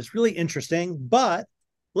important and it's really interesting, but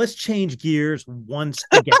let's change gears once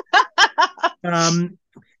again. um,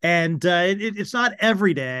 and it's not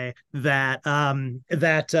every day that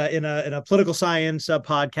in a political science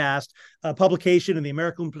podcast, a publication in the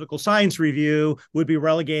American Political Science Review would be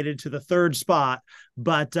relegated to the third spot,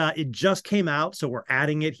 but it just came out, so we're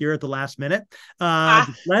adding it here at the last minute.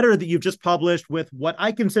 The letter that you've just published with what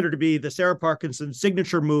I consider to be the Sarah Parkinson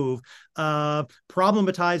signature move of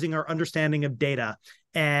problematizing our understanding of data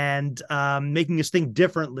and making us think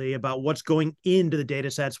differently about what's going into the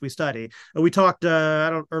data sets we study. We talked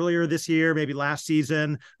earlier this year, maybe last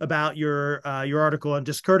season, about your article on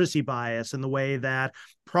discourtesy bias and the way that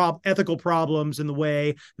ethical problems in the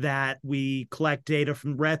way that we collect data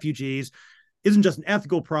from refugees isn't just an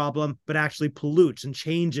ethical problem, but actually pollutes and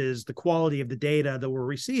changes the quality of the data that we're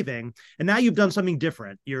receiving. And now you've done something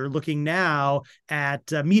different. You're looking now at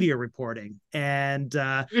media reporting and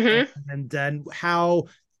how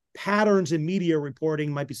patterns in media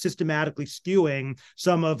reporting might be systematically skewing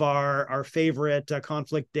some of our favorite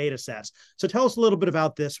conflict data sets. So tell us a little bit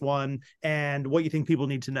about this one and what you think people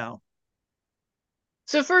need to know.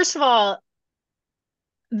 So first of all,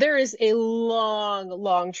 there is a long,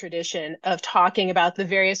 long tradition of talking about the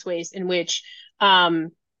various ways in which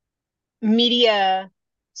media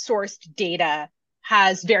sourced data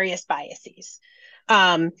has various biases.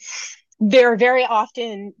 They're very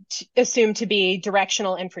often assumed to be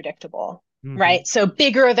directional and predictable, right? So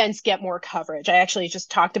bigger events get more coverage. I actually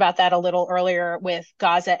just talked about that a little earlier with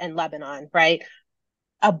Gaza and Lebanon, right?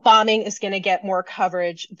 A bombing is going to get more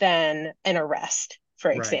coverage than an arrest,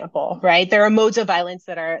 for example, right? There are modes of violence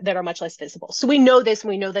that are much less visible. So we know this, and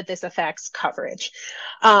we know that this affects coverage.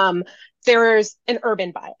 There's an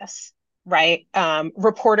urban bias, right?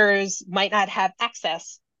 Reporters might not have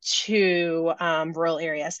access to rural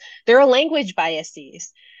areas. There are language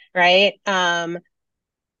biases, right?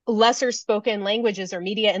 Lesser spoken languages or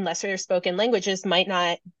media in lesser spoken languages might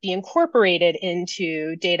not be incorporated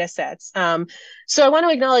into data sets. So I want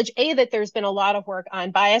to acknowledge, that there's been a lot of work on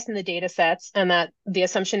bias in the data sets, and that the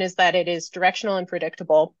assumption is that it is directional and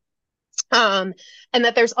predictable. And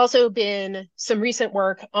that there's also been some recent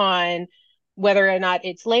work on whether or not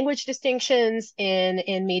it's language distinctions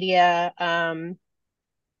in media,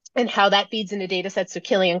 and how that feeds into data sets. So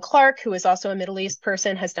Killian Clark, who is also a Middle East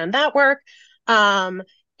person, has done that work.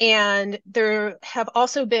 And there have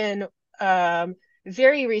also been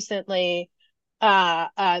very recently,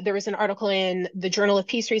 there was an article in the Journal of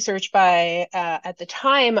Peace Research by, at the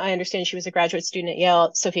time, I understand she was a graduate student at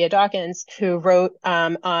Yale, Sophia Dawkins, who wrote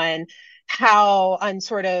on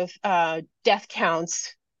sort of death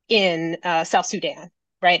counts in South Sudan,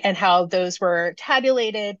 right? And how those were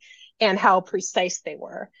tabulated and how precise they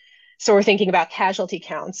were. So we're thinking about casualty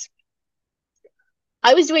counts.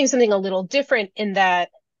 I was doing something a little different in that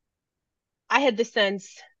I had the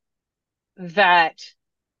sense that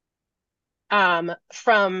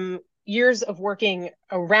from years of working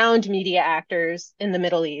around media actors in the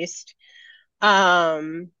Middle East,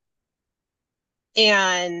 and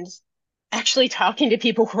actually talking to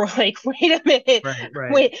people who were like, wait a minute,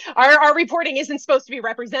 wait, our reporting isn't supposed to be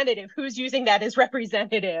representative. Who's using that as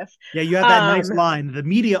representative? Yeah, you have that nice line. The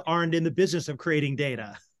media aren't in the business of creating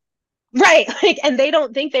data. Right. And they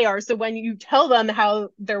don't think they are. So when you tell them how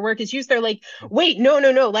their work is used, they're like, wait, no.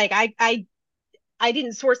 Like I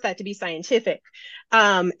didn't source that to be scientific.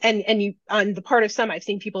 And you, on the part of some, I've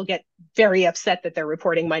seen people get very upset that their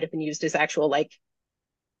reporting might have been used as actual, like,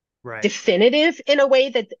 definitive in a way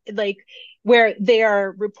that, like, where they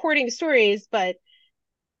are reporting stories, but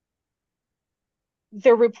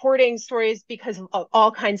they're reporting stories because of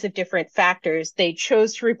all kinds of different factors. They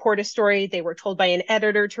chose to report a story. They were told by an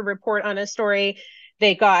editor to report on a story.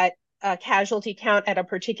 They got a casualty count at a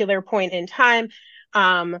particular point in time.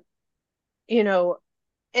 And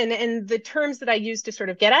the terms that I use to sort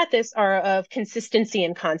of get at this are of consistency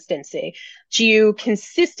and constancy. Do you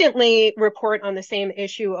consistently report on the same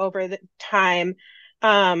issue over the time?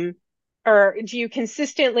 or do you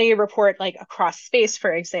consistently report like across space,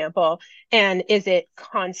 for example, and is it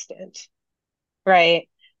constant, right?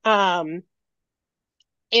 Um,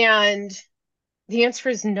 and the answer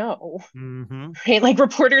is no, Mm-hmm. right? Like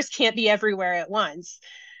reporters can't be everywhere at once.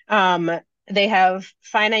 Um, they have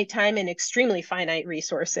finite time and extremely finite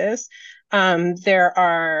resources. There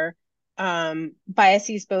are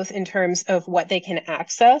biases both in terms of what they can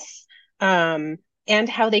access and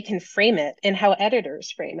how they can frame it and how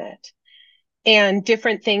editors frame it. And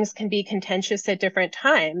different things can be contentious at different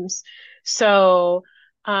times. So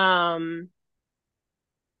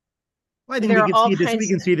Well, I think there we are can all see this. We kinds.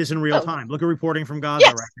 can see this in real Oh, time. Look at reporting from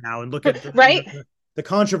Gaza right yes, now, and look at right. the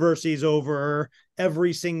controversies over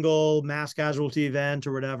every single mass casualty event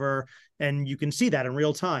or whatever, and you can see that in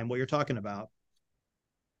real time. What you're talking about.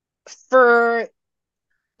 For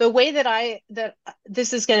the way that that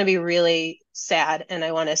this is going to be really sad, and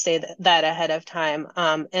I want to say that ahead of time,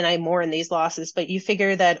 and I mourn these losses, but you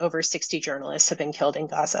figure that over 60 journalists have been killed in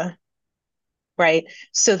Gaza, right?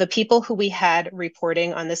 So the people who we had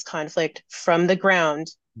reporting on this conflict from the ground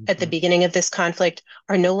at the Mm-hmm. beginning of this conflict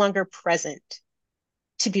are no longer present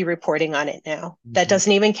to be reporting on it now. That Mm-hmm.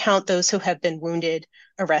 doesn't even count those who have been wounded,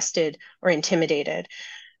 arrested, or intimidated.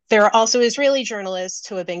 There are also Israeli journalists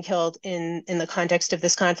who have been killed in the context of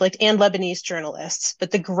this conflict and Lebanese journalists,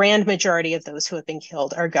 but the grand majority of those who have been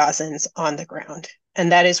killed are Gazans on the ground.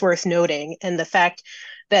 And that is worth noting. And the fact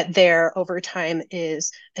that there over time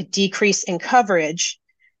is a decrease in coverage,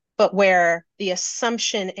 but where the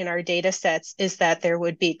assumption in our data sets is that there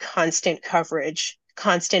would be constant coverage,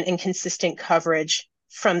 constant and consistent coverage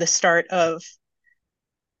from the start of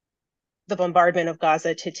the bombardment of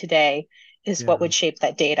Gaza to today is what Yeah. would shape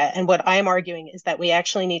that data. And what I'm arguing is that we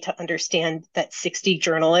actually need to understand that 60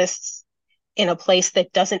 journalists in a place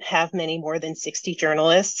that doesn't have many more than 60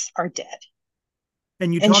 journalists are dead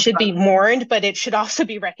And you and talked should about be mourned, but it should also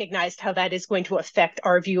be recognized how that is going to affect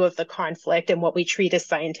our view of the conflict and what we treat as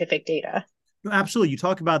scientific data. absolutely. You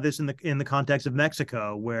talk about this in the context of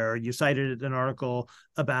Mexico, where you cited an article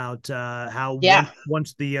about how Yeah,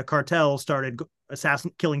 once the cartel started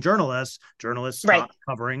killing journalists right. stopped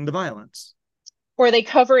covering the violence. Or they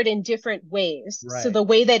cover it in different ways. So Right. the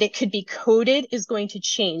way that it could be coded is going to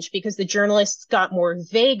change because the journalists got more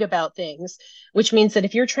vague about things, which means that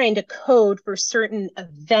if you're trying to code for certain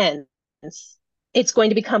events, it's going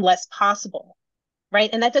to become less possible, right?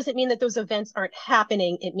 And that doesn't mean that those events aren't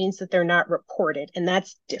happening. It means that they're not reported, and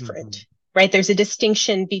that's Mm-hmm. different, right? There's a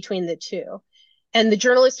distinction between the two. And the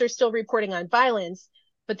journalists are still reporting on violence,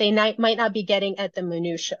 but they might not be getting at the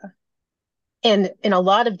minutia. And in a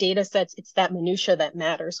lot of data sets, it's that minutia that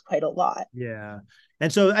matters quite a lot. Yeah.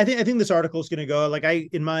 And so I think this article is going to go like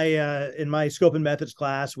in my scope and methods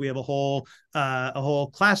class, we have a whole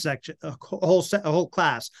class section, a whole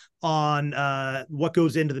class on what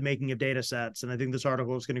goes into the making of data sets. And I think this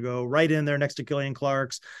article is going to go right in there next to Killian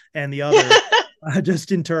Clark's and the others,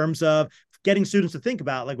 just in terms of getting students to think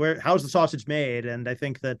about like how's the sausage made. And I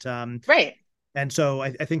think that Right. and so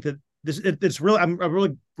I think that it's really I'm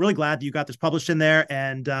really glad that you got this published in there,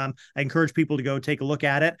 and I encourage people to go take a look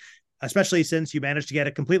at it, especially since you managed to get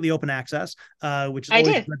it completely open access, which is I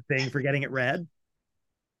always a did. good thing for getting it read.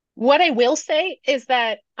 What I will say is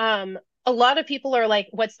that a lot of people are like,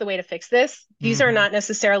 what's the way to fix this? These are Mm-hmm. not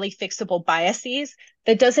necessarily fixable biases.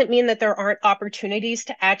 That doesn't mean that there aren't opportunities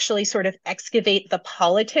to actually sort of excavate the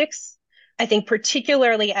politics. I think,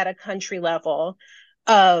 particularly at a country level,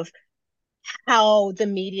 of how the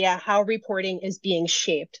media, how reporting is being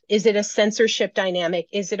shaped. Is it a censorship dynamic?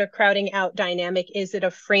 Is it a crowding out dynamic? Is it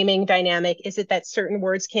a framing dynamic? Is it that certain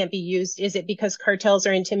words can't be used? Is it because cartels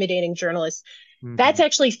are intimidating journalists? Mm-hmm. That's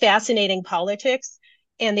actually fascinating politics.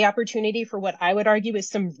 And the opportunity for what I would argue is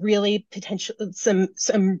some really potential,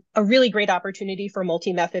 a really great opportunity for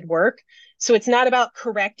multi-method work. So it's not about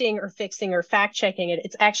correcting or fixing or fact checking it.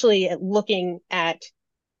 It's actually looking at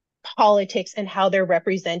politics and how they're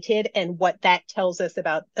represented and what that tells us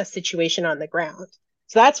about a situation on the ground.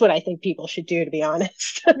 So that's what I think people should do, to be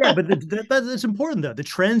honest. Yeah, but that's important though. The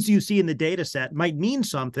trends you see in the data set might mean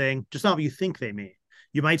something, just not what you think they mean.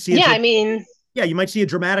 You might see Yeah, I mean, you might see a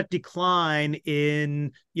dramatic decline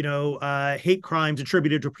in hate crimes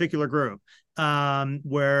attributed to a particular group,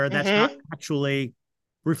 where that's not mm-hmm. actually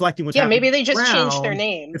reflecting what's Yeah, happening maybe on they the just changed their ground.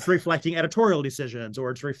 name. It's reflecting editorial decisions,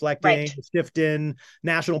 or it's reflecting Right. a shift in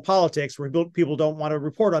national politics where people don't want to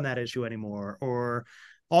report on that issue anymore, or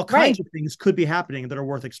all kinds Right. of things could be happening that are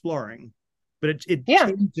worth exploring. But it Yeah.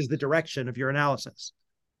 changes the direction of your analysis.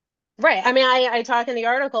 Right. I mean, I talk in the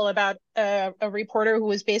article about a reporter who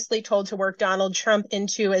was basically told to work Donald Trump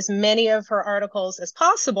into as many of her articles as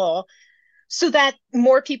possible so that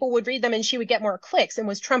more people would read them and she would get more clicks. And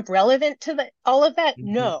was Trump relevant to all of that? Mhm.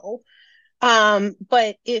 No.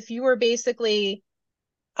 But if you were basically,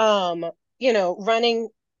 running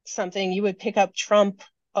something, you would pick up Trump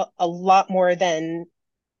a lot more than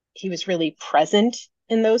he was really present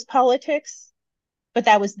in those politics. But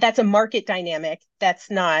that's a market dynamic.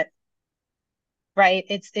 That's not right.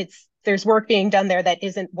 It's there's work being done there that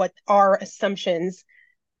isn't what our assumptions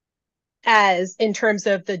as in terms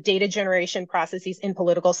of the data generation processes in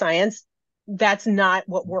political science. That's not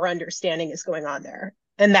what we're understanding is going on there.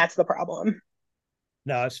 And that's the problem.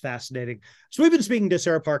 No, it's fascinating. So we've been speaking to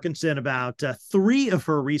Sarah Parkinson about three of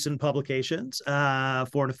her recent publications: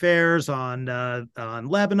 Foreign Affairs on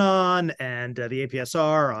Lebanon, and the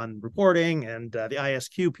APSR on reporting, and the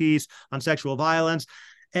ISQ piece on sexual violence.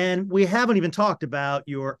 And we haven't even talked about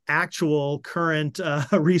your actual current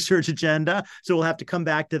research agenda, so we'll have to come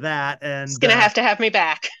back to that. It's And going to have me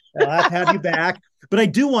back. I'll have to have you back. But I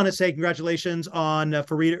do want to say congratulations on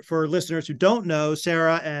for listeners who don't know,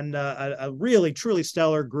 Sarah and a really truly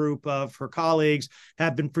stellar group of her colleagues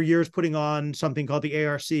have been for years putting on something called the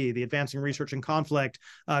ARC, the Advancing Research and Conflict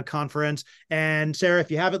Conference. And Sarah, if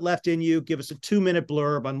you have it left in you, give us a 2-minute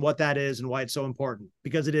blurb on what that is and why it's so important,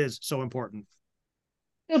 because it is so important.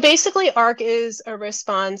 So basically, ARC is a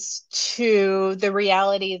response to the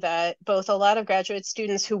reality that both a lot of graduate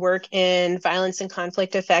students who work in violence and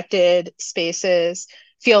conflict affected spaces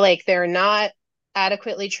feel like they're not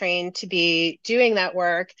adequately trained to be doing that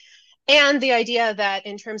work. And the idea that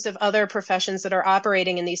in terms of other professions that are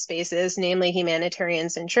operating in these spaces, namely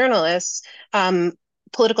humanitarians and journalists,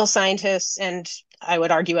 political scientists, and I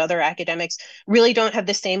would argue other academics really don't have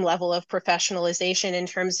the same level of professionalization in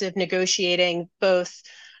terms of negotiating both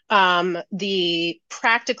the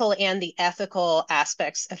practical and the ethical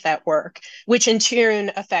aspects of that work, which in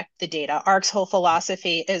turn affect the data. ARC's whole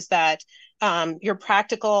philosophy is that your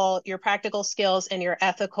practical skills and your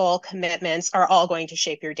ethical commitments are all going to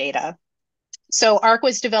shape your data. So ARC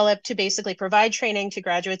was developed to basically provide training to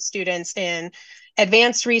graduate students in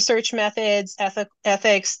advanced research methods,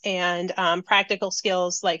 ethics, and practical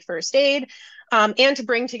skills like first aid, and to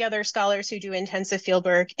bring together scholars who do intensive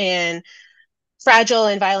fieldwork in fragile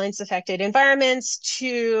and violence affected environments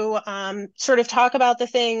to sort of talk about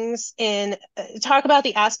talk about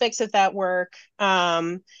the aspects of that work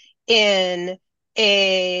in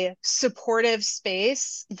a supportive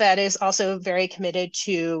space that is also very committed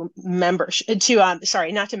to membership to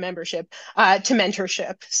mentorship.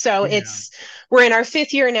 So Yeah. we're in our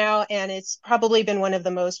 5th year now, and it's probably been one of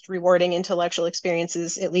the most rewarding intellectual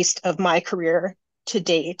experiences, at least of my career to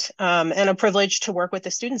date, and a privilege to work with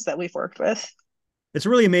the students that we've worked with. It's a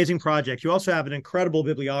really amazing project. You also have an incredible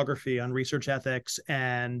bibliography on research ethics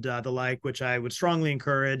and the like, which I would strongly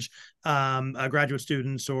encourage graduate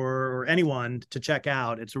students or anyone to check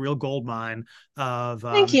out. It's a real gold mine of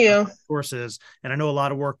Thank you. courses, and I know a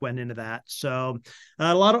lot of work went into that. So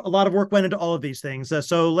a lot of work went into all of these things.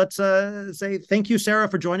 So let's say thank you, Sarah,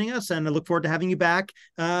 for joining us, and I look forward to having you back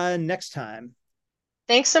next time.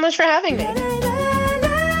 Thanks so much for having me.